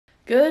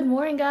Good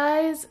morning,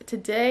 guys.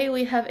 Today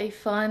we have a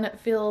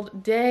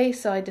fun-filled day,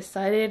 so I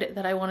decided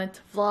that I wanted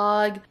to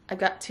vlog. I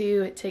got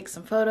to take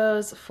some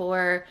photos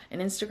for an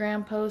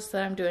Instagram post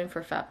that I'm doing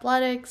for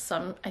Blvd,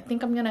 so I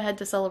think I'm gonna head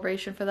to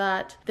Celebration for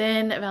that.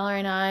 Then Valerie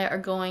and I are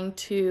going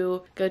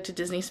to go to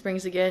Disney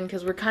Springs again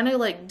because we're kind of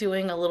like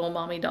doing a little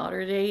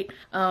mommy-daughter date.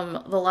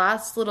 The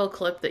last little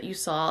clip that you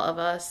saw of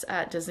us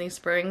at Disney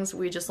Springs,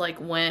 we just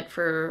like went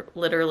for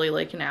literally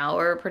like an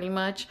hour pretty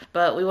much,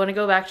 but we want to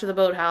go back to the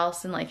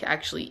boathouse and like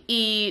actually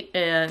eat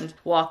and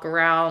walk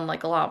around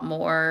like a lot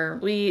more.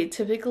 We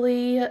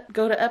typically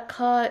go to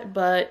Epcot,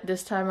 but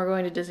this time we're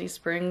going to Disney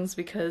Springs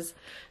because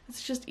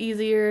it's just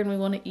easier and we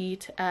want to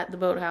eat at the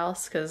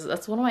boathouse because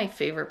that's one of my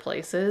favorite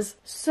places.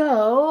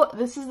 So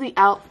this is the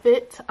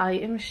outfit I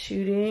am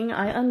shooting.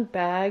 I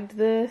unbagged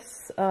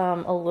this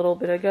a little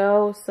bit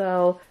ago,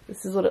 so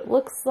this is what it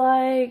looks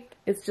like.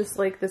 It's just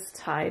like this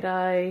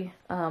tie-dye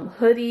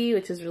hoodie,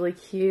 which is really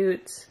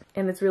cute.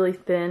 And it's really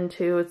thin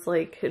too. It's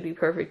like, could be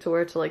perfect to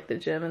wear to like the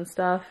gym and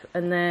stuff.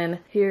 And then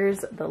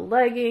here's the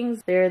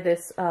leggings. They're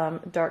this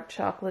dark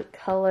chocolate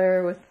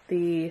color with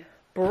the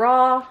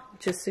bra,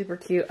 which is super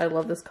cute. I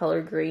love this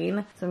color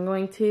green. So I'm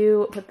going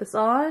to put this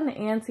on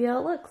and see how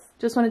it looks.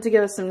 Just wanted to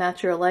give us some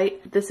natural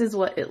light. This is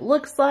what it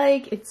looks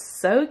like. It's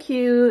so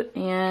cute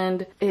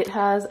and it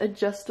has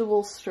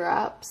adjustable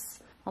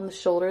straps on the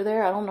shoulder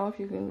there. I don't know if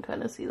you can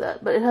kind of see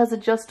that, but it has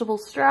adjustable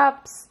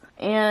straps.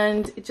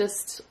 And it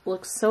just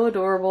looks so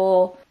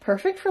adorable.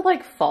 Perfect for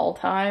like fall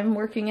time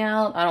working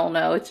out. I don't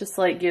know, it just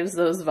like gives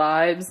those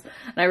vibes.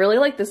 And I really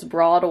like this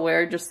bra to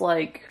wear just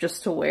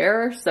to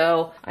wear,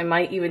 so I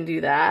might even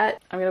do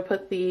that. I'm gonna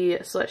put the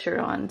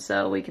sweatshirt on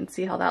so we can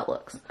see how that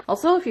looks.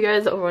 Also, if you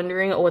guys are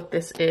wondering what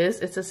this is,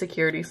 it's a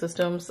security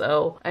system.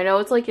 So I know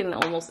it's like in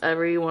almost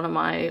every one of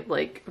my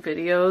like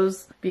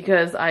videos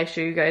because I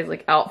show you guys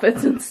like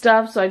outfits and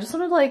stuff. So I just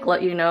want to like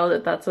let you know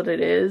that that's what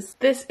it is.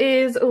 This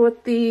is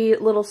what the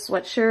little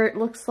sweatshirt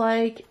looks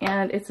like,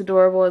 and it's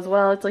adorable as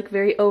well. It's like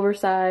very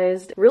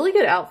oversized. Really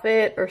good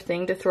outfit or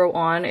thing to throw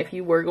on if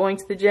you were going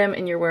to the gym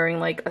and you're wearing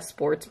like a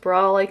sports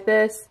bra like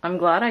this. I'm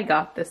glad I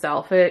got this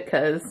outfit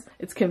because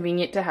it's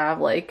convenient to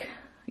have like,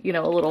 you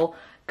know, a little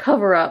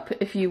cover up,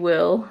 if you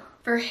will.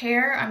 For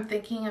hair, I'm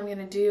thinking I'm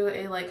gonna do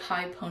a like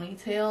high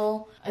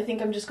ponytail. I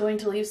think I'm just going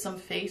to leave some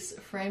face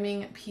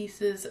framing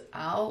pieces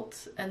out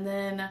and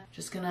then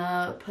just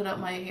gonna put up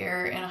my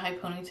hair in a high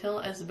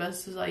ponytail as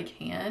best as I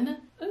can.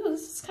 Ooh,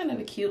 this is kind of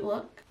a cute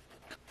look.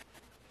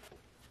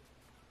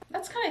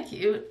 That's kind of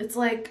cute. It's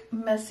like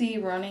messy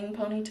running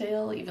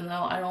ponytail, even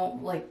though I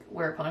don't like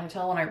wear a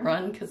ponytail when I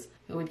run because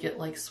it would get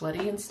like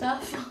sweaty and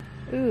stuff.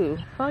 Ooh,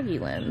 foggy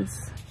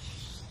lens.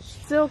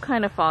 Still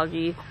kind of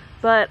foggy.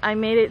 But I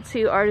made it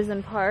to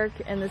Artisan Park,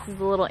 and this is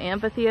a little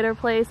amphitheater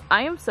place.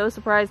 I am so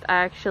surprised I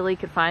actually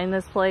could find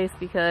this place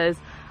because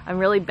I'm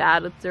really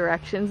bad with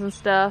directions and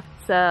stuff.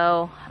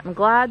 So I'm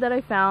glad that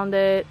I found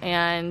it,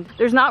 and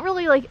there's not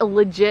really like a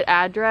legit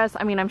address.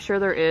 I mean, I'm sure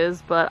there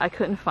is, but I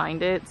couldn't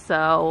find it.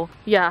 So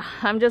yeah,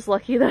 I'm just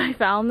lucky that I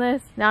found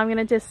this. Now I'm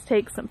gonna just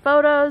take some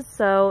photos,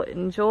 so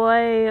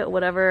enjoy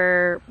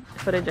whatever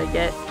footage I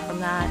get from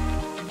that.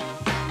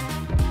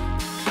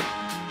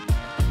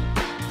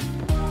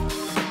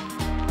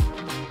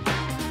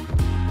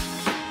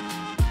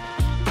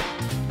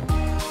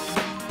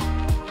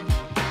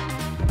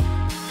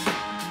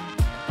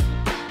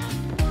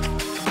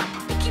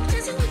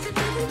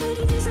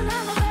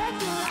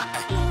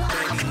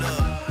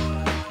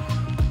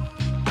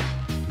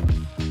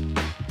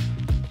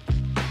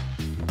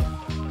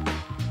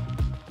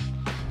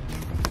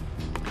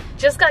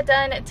 Just got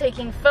done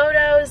taking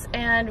photos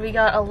and we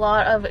got a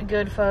lot of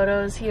good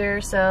photos here,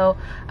 so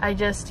I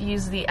just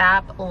used the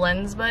app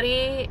Lens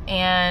Buddy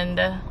and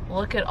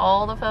look at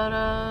all the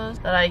photos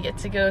that I get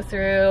to go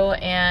through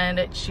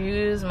and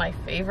choose my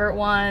favorite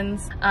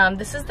ones.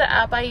 This is the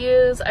app I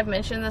use. I've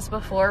mentioned this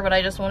before, but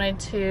I just wanted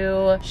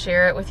to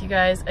share it with you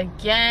guys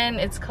again.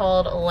 It's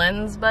called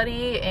Lens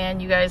Buddy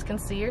and you guys can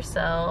see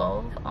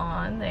yourself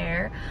on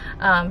there.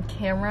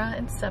 Camera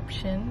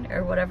inception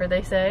or whatever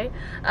they say.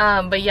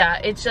 But yeah,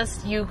 it's just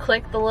you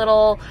click the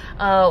little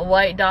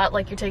white dot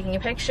like you're taking a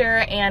picture,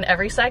 and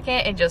every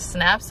second it just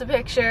snaps a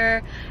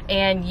picture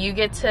and you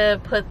get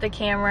to put the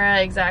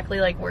camera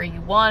exactly like where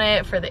you want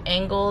it for the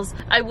angles.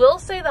 I will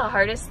say the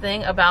hardest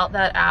thing about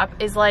that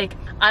app is like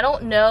I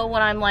don't know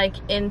when I'm like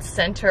in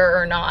center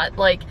or not.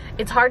 Like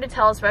it's hard to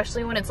tell,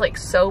 especially when it's like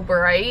so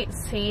bright,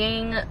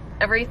 seeing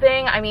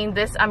everything. I mean,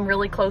 this, I'm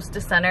really close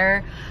to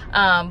center,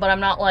 but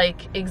I'm not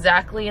like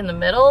exactly in the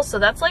middle. So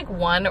that's like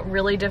one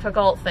really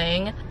difficult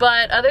thing.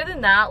 But other than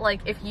that,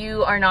 like if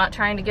you are not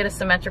trying to get a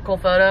symmetrical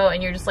photo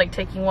and you're just like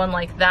taking one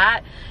like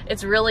that,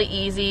 it's really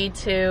easy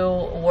to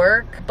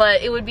work.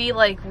 But it would be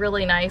like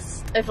really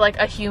nice if like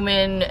a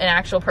human, an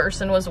actual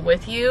person was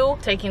with you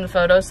taking the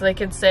photo so they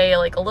could say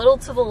like a little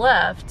to the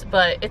left,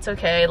 but it's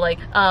okay. Like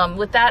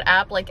with that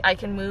app, like I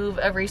can move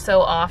every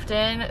so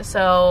often,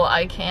 so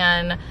I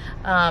can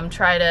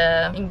try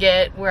to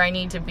get where I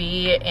need to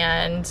be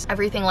and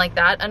everything like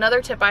that.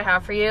 Another tip I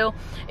have for you,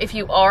 if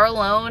you are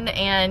alone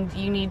and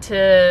you need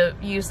to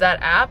use that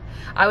app,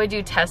 I would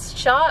do test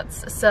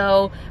shots.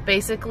 So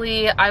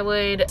basically I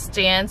would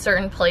stand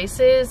certain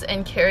places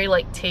and carry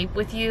like tape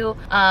with you,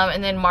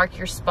 and then mark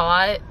your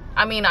spot.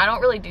 I mean, I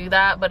don't really do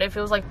that, but if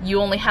it was like you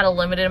only had a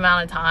limited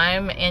amount of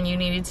time and you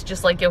needed to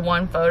just like get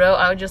one photo,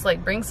 I would just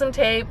like bring some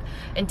tape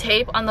and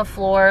tape on the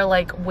floor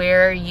like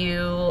where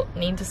you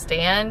need to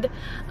stand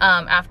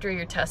after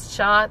your test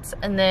shots.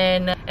 And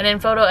then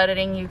photo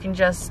editing, you can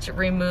just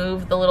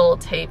remove the little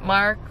tape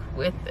mark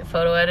with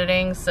photo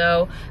editing.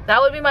 So that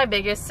would be my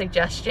biggest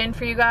suggestion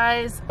for you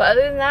guys. But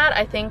other than that,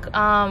 I think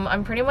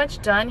I'm pretty much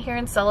done here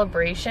in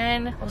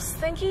Celebration. I was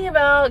thinking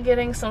about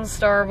getting some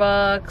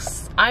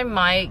Starbucks. I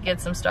might get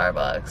some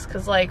Starbucks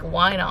because like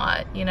why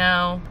not, you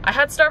know? I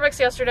had Starbucks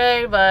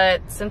yesterday,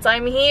 but since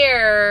I'm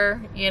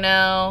here, you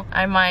know,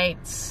 I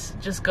might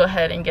just go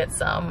ahead and get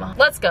some.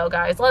 Let's go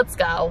guys, let's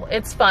go.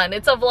 It's fun.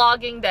 It's a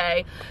vlogging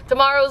day.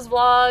 Tomorrow's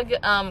vlog,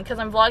 because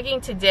I'm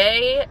vlogging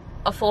today,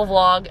 a full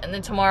vlog, and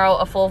then tomorrow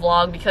a full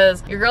vlog,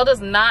 because your girl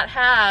does not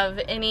have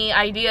any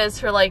ideas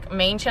for like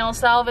main channel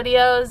style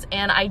videos,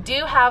 and I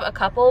do have a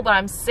couple, but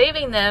I'm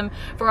saving them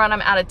for when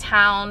I'm out of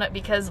town,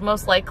 because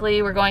most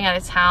likely we're going out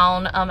of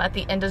town at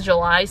the end of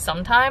July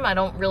sometime. I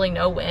don't really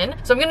know when,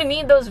 so I'm gonna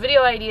need those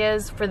video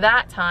ideas for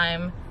that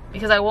time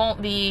because I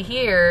won't be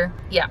here.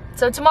 Yeah,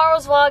 so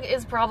tomorrow's vlog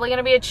is probably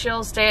gonna be a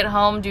chill, stay at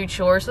home, do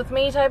chores with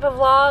me type of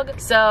vlog.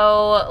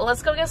 So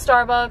let's go get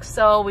Starbucks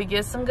so we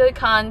get some good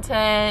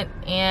content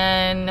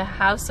and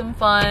have some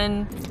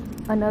fun.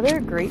 Another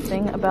great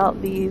thing about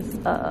these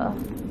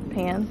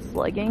pants,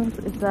 leggings,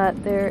 is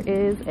that there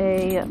is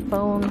a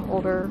phone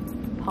holder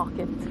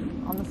pocket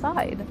on the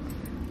side.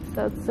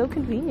 So it's so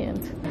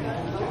convenient.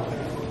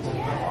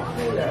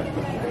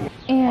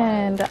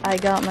 And I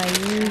got my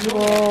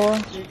usual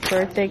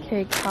birthday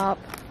cake top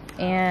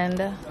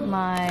and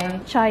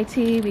my chai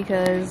tea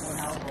because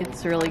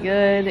it's really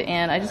good.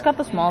 And I just got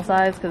the small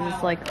size because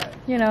it's like,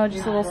 you know,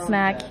 just a little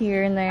snack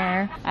here and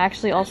there. I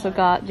actually also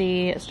got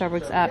the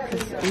Starbucks app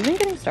because we've been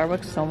getting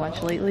Starbucks so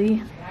much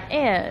lately.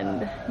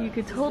 And you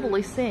could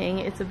totally sing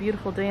 "It's a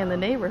Beautiful Day in the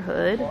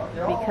Neighborhood"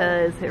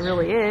 because it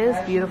really is.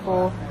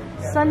 Beautiful,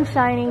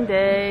 sun-shining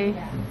day.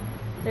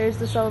 There's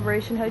the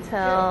Celebration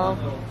Hotel.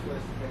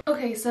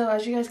 Okay, so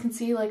as you guys can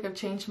see, like I've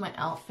changed my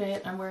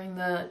outfit. I'm wearing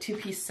the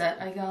two-piece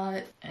set I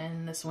got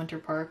in this Winter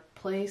Park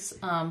place.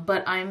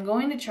 But I'm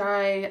going to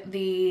try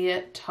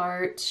the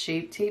Tarte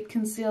Shape Tape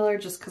Concealer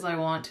just because I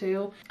want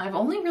to. I've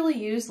only really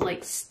used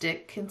like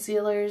stick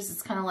concealers.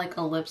 It's kind of like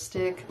a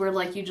lipstick where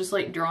like you just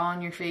like draw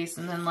on your face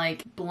and then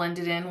like blend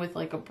it in with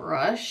like a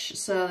brush.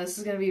 So this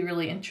is going to be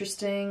really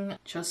interesting.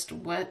 Just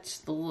wet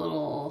the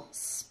little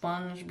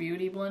sponge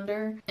beauty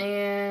blender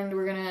and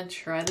we're gonna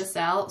try this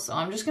out. So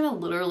I'm just gonna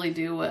literally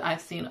do what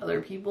I've seen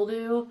other people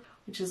do,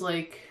 which is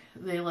like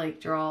they like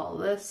draw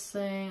this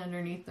thing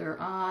underneath their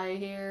eye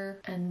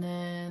here and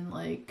then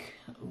like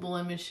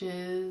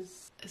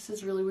blemishes. This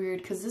is really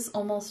weird because this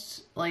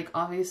almost like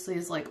obviously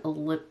is like a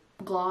lip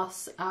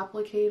gloss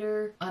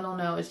applicator. I don't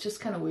know, it's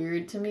just kind of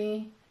weird to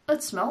me.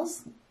 It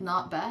smells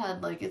not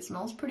bad, like it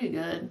smells pretty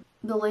good.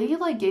 The lady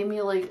like gave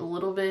me like a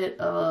little bit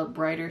of a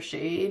brighter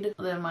shade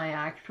than my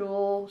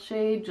actual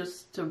shade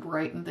just to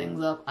brighten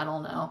things up. I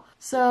don't know.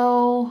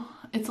 So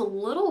it's a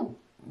little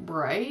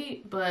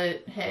bright,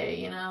 but hey,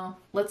 you know,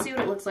 let's see what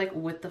it looks like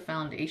with the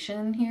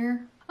foundation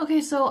here.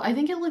 Okay, so I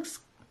think it looks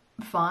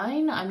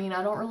fine. I mean,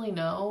 I don't really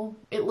know.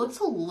 It looks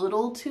a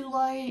little too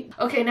light.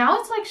 Okay, now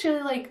it's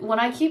actually like when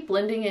I keep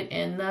blending it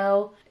in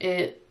though,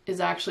 it is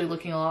actually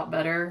looking a lot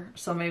better.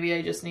 So maybe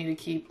I just need to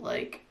keep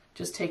like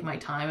just take my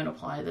time and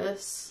apply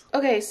this.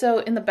 Okay, so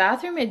in the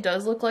bathroom it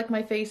does look like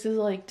my face is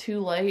like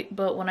too light,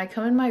 but when I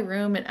come in my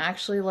room and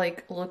actually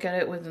like look at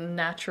it with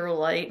natural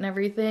light and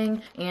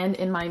everything, and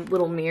in my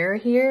little mirror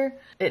here,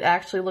 it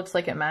actually looks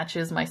like it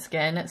matches my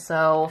skin.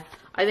 So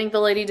I think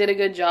the lady did a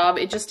good job.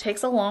 It just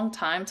takes a long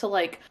time to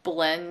like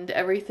blend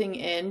everything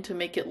in to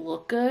make it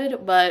look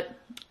good, but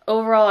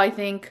overall I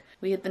think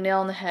we hit the nail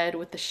on the head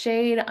with the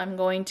shade. I'm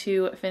going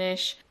to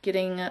finish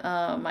getting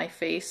my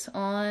face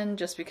on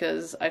just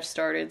because I've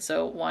started,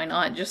 so why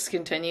not just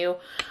continue.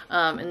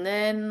 And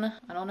then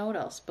I don't know what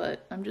else,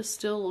 but I'm just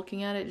still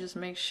looking at it just to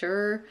make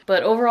sure.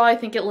 But overall I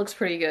think it looks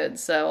pretty good,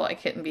 so I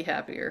couldn't be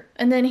happier.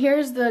 And then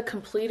here's the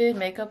completed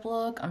makeup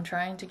look. I'm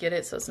trying to get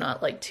it so it's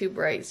not like too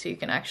bright so you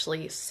can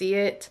actually see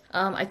it.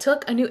 I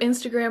took a new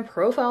Instagram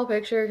profile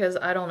picture because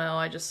I don't know,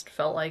 I just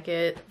felt like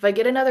it. If I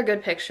get another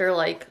good picture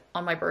like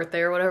on my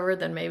birthday or whatever,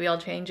 then maybe I'll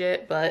change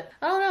it, but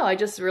I don't know, I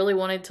just really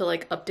wanted to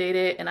like update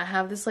it. And I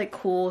have this like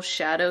cool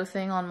shadow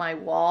thing on my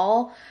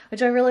wall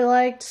which I really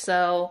liked,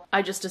 so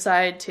I just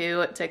decided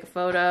to take a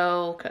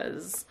photo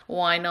because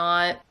why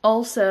not.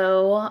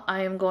 Also,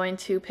 I am going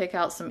to pick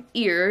out some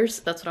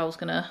ears. That's what I was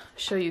gonna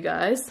show you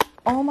guys.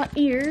 All my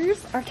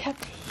ears are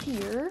kept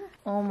here.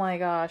 Oh my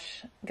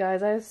gosh,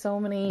 guys, I have so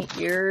many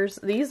ears.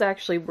 These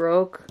actually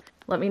broke.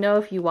 Let me know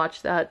if you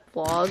watched that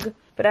vlog.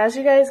 If But as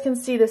you guys can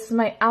see, this is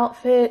my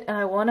outfit and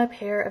I want a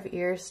pair of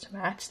ears to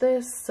match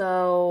this.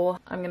 So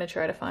I'm gonna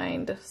try to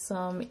find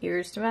some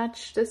ears to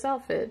match this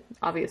outfit,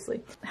 obviously.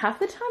 Half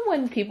the time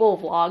when people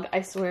vlog,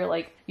 I swear,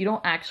 like, you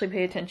don't actually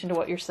pay attention to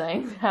what you're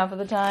saying half of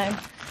the time.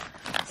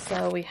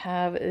 So we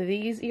have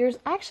these ears.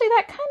 Actually,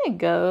 that kind of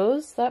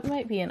goes. That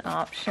might be an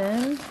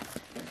option.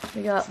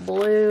 We got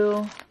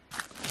blue.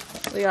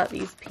 We got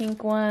these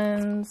pink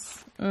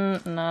ones.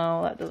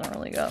 No, that doesn't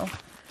really go.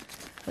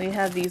 We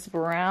have these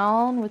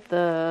brown with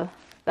the,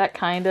 that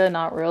kinda,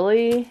 not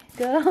really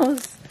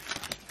goes.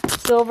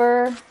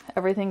 Silver.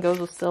 Everything goes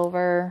with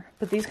silver.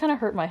 But these kind of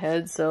hurt my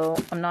head, so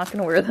I'm not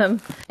gonna wear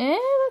them.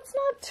 That's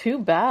not too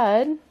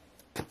bad.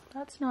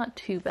 That's not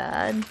too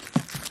bad.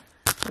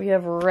 We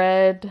have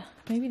red.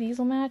 Maybe these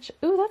will match.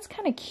 Ooh, that's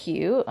kind of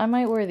cute. I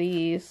might wear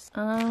these.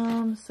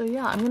 So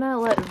yeah, I'm gonna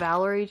let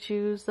Valleri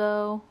choose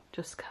though,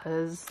 just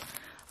cause,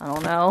 I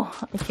don't know,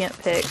 I can't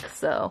pick,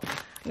 so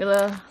I'm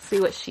gonna see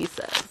what she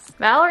says.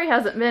 Valleri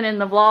hasn't been in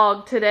the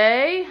vlog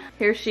today.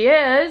 Here she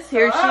is.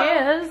 Here she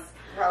is.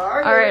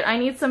 All right, I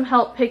need some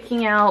help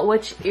picking out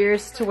which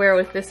ears to wear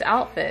with this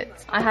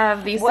outfit. I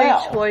have these three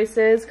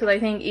choices because I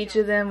think each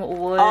of them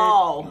would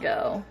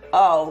go.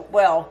 Oh,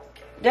 well,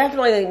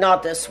 definitely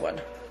not this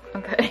one.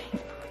 Okay.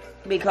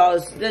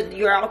 Because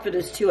your outfit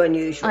is too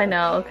unusual. I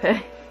know,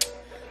 okay.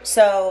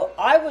 So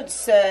I would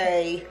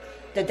say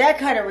that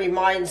kind of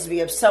reminds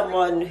me of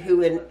someone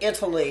who in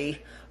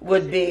Italy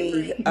would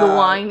be the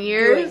wine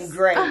ears doing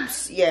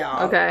grapes.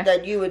 Yeah. Okay.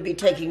 That you would be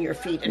taking your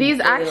feet. These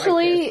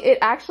actually, like it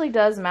actually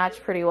does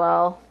match pretty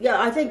well. Yeah,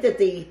 I think that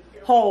the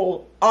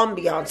whole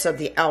ambiance of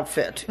the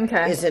outfit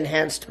is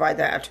enhanced by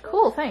that.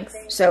 Cool, thanks.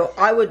 So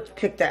I would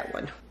pick that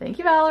one. Thank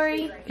you,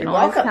 Valleri. You're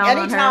welcome.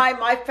 Anytime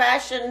my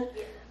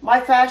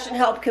fashion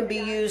help can be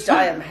used,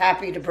 I am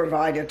happy to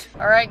provide it.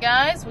 All right,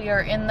 guys, we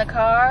are in the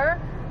car.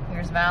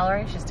 Here's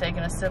Valleri. She's taking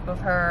a sip of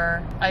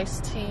her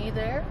iced tea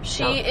there.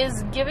 She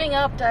is giving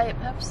up Diet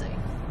Pepsi.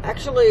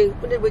 Actually,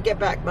 when did we get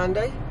back?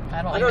 Monday?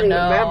 I don't even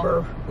know.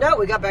 Remember. No,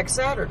 we got back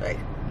Saturday.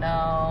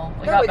 No,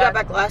 we got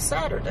back last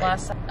Saturday.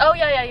 Oh,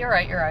 yeah, you're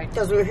right.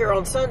 Because we were here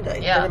on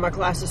Sunday. Yeah. And then my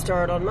classes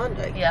started on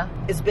Monday. Yeah.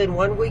 It's been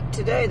 1 week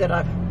today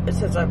that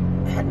since I've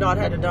not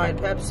had a Diet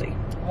Pepsi.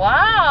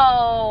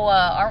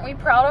 Wow. Aren't we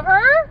proud of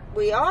her?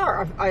 We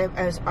are.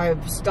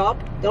 I've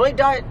stopped. The only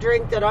diet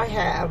drink that I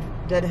have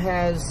that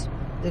has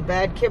the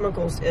bad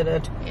chemicals in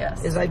it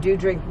is I do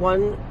drink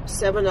 1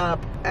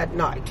 7-Up at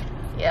night.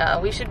 Yeah,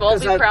 we should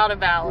both be proud of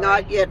Valleri.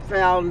 Not yet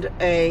found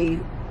a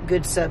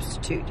good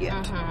substitute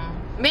yet.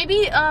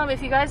 Maybe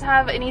if you guys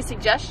have any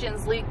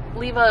suggestions,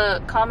 leave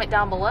a comment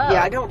down below.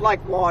 Yeah, I don't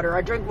like water.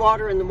 I drink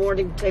water in the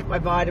morning to take my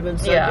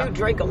vitamins, so I do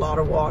drink a lot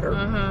of water.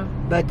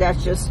 But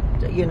that's just,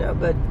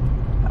 but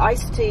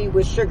iced tea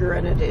with sugar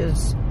in it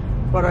is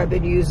what I've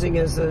been using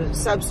as a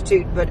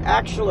substitute. But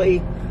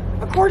actually,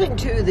 according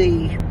to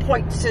the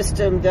point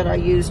system that I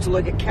use to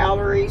look at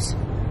calories,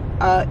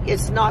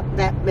 it's not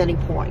that many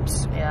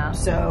points. Yeah.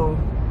 So,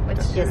 which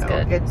is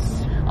good.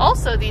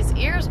 Also, these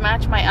ears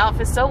match my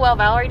outfit so well.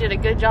 Valleri did a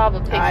good job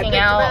of picking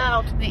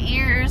out the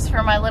ears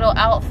for my little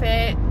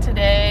outfit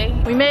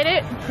today. We made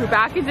it. We're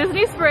back in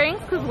Disney Springs,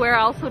 because where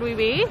else would we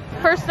be?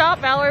 First stop,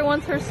 Valleri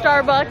wants her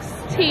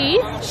Starbucks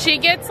tea. She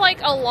gets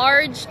like a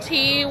large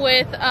tea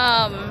with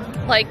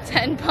like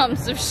 10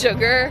 pumps of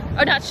sugar.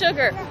 Oh, not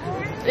sugar.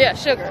 Yeah,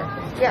 sugar.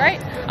 Yeah.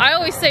 Right? I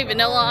always say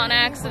vanilla on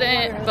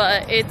accident,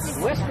 but it's,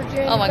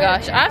 oh my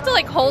gosh. I have to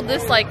like hold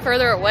this like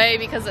further away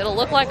because it'll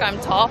look like I'm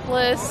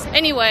topless.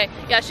 Anyway,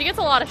 yeah, she gets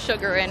a lot of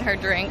sugar in her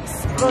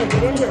drinks. Oh,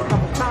 get in here a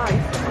couple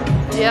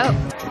times.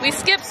 Yep. We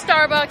skipped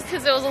Starbucks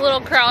because it was a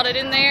little crowded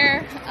in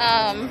there.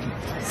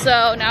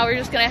 So now we're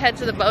just gonna head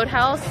to the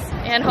boathouse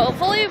and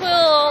hopefully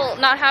we'll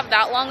not have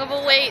that long of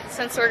a wait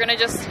since we're gonna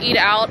just eat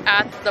out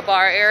at the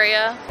bar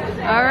area.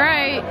 All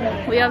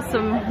right, we have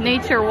some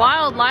nature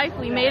wildlife.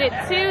 We made it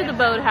to the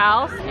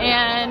boathouse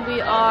and we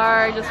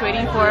are just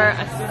waiting for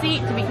a seat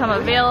to become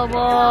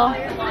available.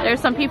 There's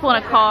some people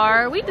in a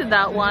car. We did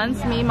that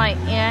once, me, my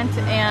aunt,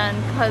 and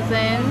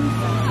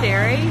cousin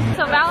Sherry.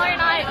 So Valleri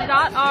and I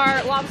got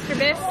our lobster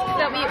bisque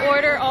that we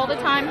order all the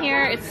time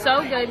here. It's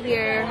so good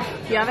here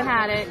if you haven't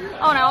had it.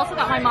 Oh, and I also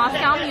got my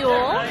Moscow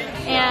Mule,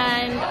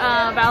 and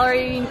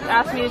Valleri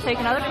asked me to take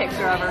another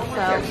picture of her,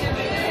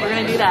 so we're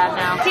gonna do that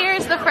now.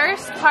 Here's the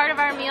first part of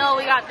our meal.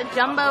 We got the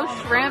jumbo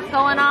shrimp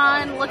going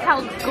on. Look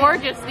how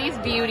gorgeous these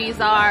beauties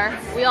are.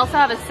 We also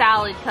have a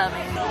salad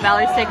coming.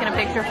 Valeri's taking a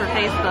picture for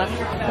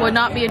Facebook. Would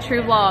not be a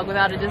true vlog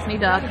without a Disney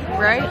duck,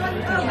 right?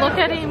 Look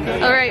at him.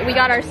 All right, we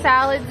got our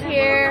salads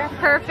here.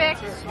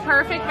 Perfect,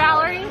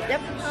 Valleri?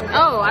 Yep.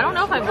 Oh, I don't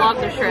know if I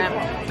vlogged the shrimp.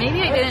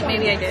 Maybe I didn't,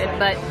 maybe I did,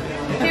 but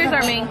here's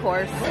our main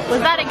course.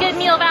 Was that a good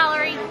meal,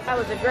 Valleri? That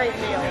was a great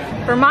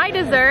meal. For my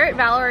dessert,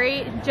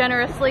 Valleri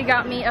generously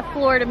got me a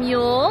Florida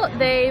Mule.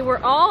 They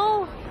were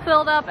all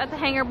filled up at the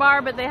hangar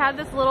bar, but they had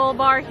this little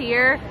bar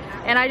here,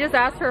 and I just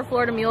asked for a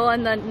Florida Mule,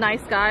 and the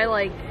nice guy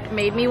like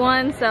made me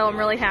one, so I'm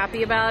really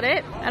happy about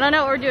it. I don't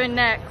know what we're doing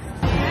next.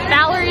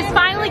 Valleri's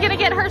finally gonna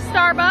get her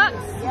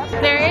Starbucks.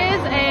 There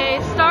is a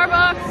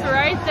Starbucks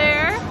right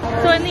there.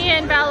 So in the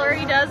end,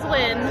 Valleri does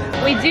win.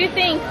 We do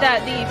think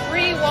that the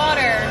free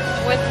water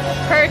with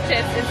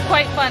purchase is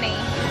quite funny.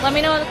 Let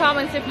me know in the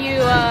comments if you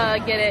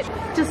get it.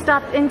 Just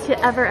stopped into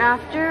Ever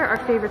After, our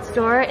favorite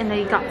store, and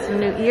they got some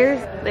new ears.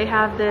 They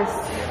have this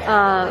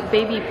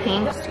baby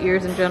pink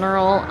ears in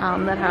general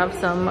that have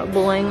some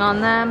bling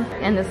on them,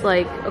 and this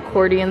like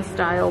accordion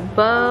style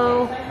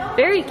bow.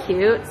 Very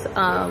cute,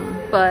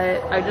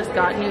 but I just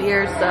got new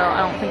ears, so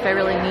I don't think I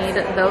really need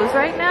those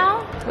right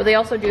now. But they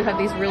also do have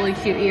these really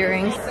cute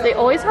earrings. They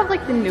always have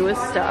like the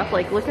newest stuff.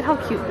 Like, look at how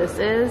cute this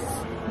is.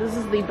 This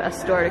is the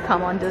best store to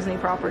come on Disney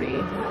property.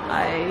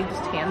 I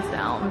just hands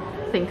down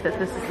think that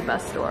this is the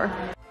best store.